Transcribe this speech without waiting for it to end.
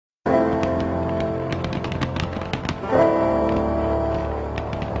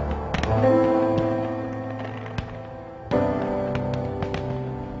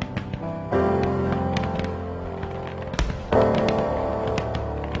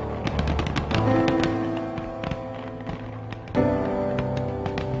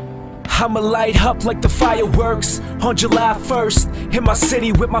I'ma light up like the fireworks on July 1st. In my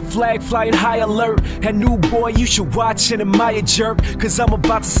city with my flag flying high alert. And new boy, you should watch and admire, jerk, cause I'm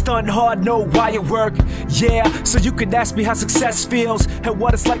about to stunt hard, no wire work. Yeah, so you can ask me how success feels and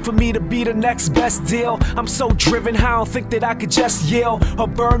what it's like for me to be the next best deal. I'm so driven, I don't think that I could just yell or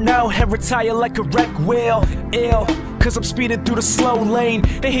burn out and retire like a wreck wheel. Ill, cause I'm speeding through the slow lane.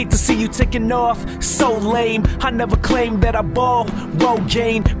 They hate to see you taking off, so lame. I never claimed that I ball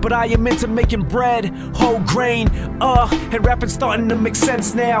Rogaine, but I am into making bread, whole grain. And rapping starting to make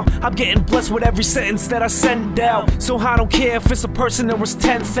sense now. I'm getting blessed with every sentence that I send out. So I don't care if it's a person or it's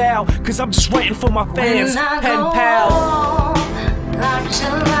 10,000, cause I'm just writing for my fans, pen pals. Like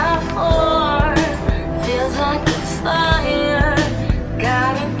July 4th, feels like a fire.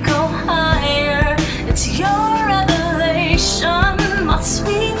 Gotta go higher. It's your revelation, my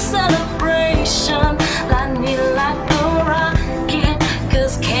sweet celebration. Light me like a rocket,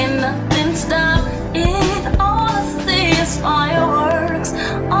 cause can't nothing stop it. All I see is fireworks.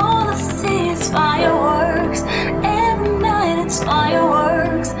 All I see is fireworks. Every night it's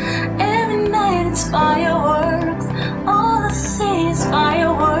fireworks. Every night it's fireworks. All I see is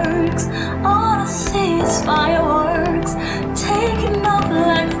fireworks. All I see is fireworks. Taking off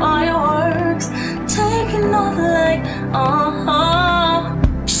like fireworks. Taking off like,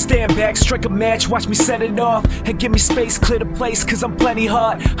 Stand back, strike a match, watch me set it off, and give me space, clear the place, cause I'm plenty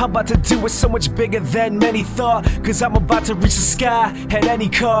hot. I'm about to do it so much bigger than many thought, cause I'm about to reach the sky at any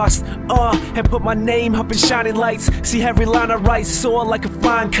cost. And put my name up in shining lights. See every line I write, soar like a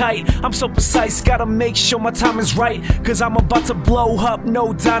flying kite. I'm so precise, gotta make sure my time is right, cause I'm about to blow up,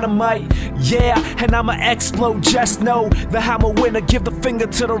 no dynamite. Yeah, and I'ma explode, just know that I'm a winner, give the finger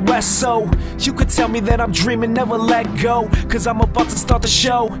to the rest. So you could tell me that I'm dreaming, never let go, cause I'm about to start the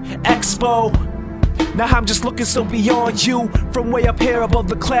show, Expo. Now I'm just looking so beyond you, from way up here above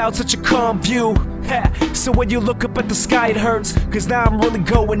the clouds, such a calm view. So when you look up at the sky it hurts, cause now I'm really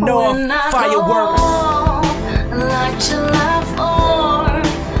going off, fireworks. Like July 4th,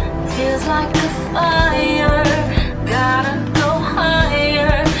 feels like a fire. Gotta go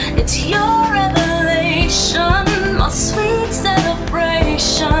higher. It's your revelation, my sweet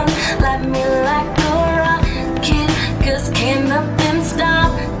celebration. Light me like a rocket, cause can't nothing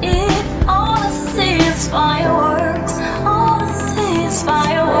stop it. All I see is fireworks.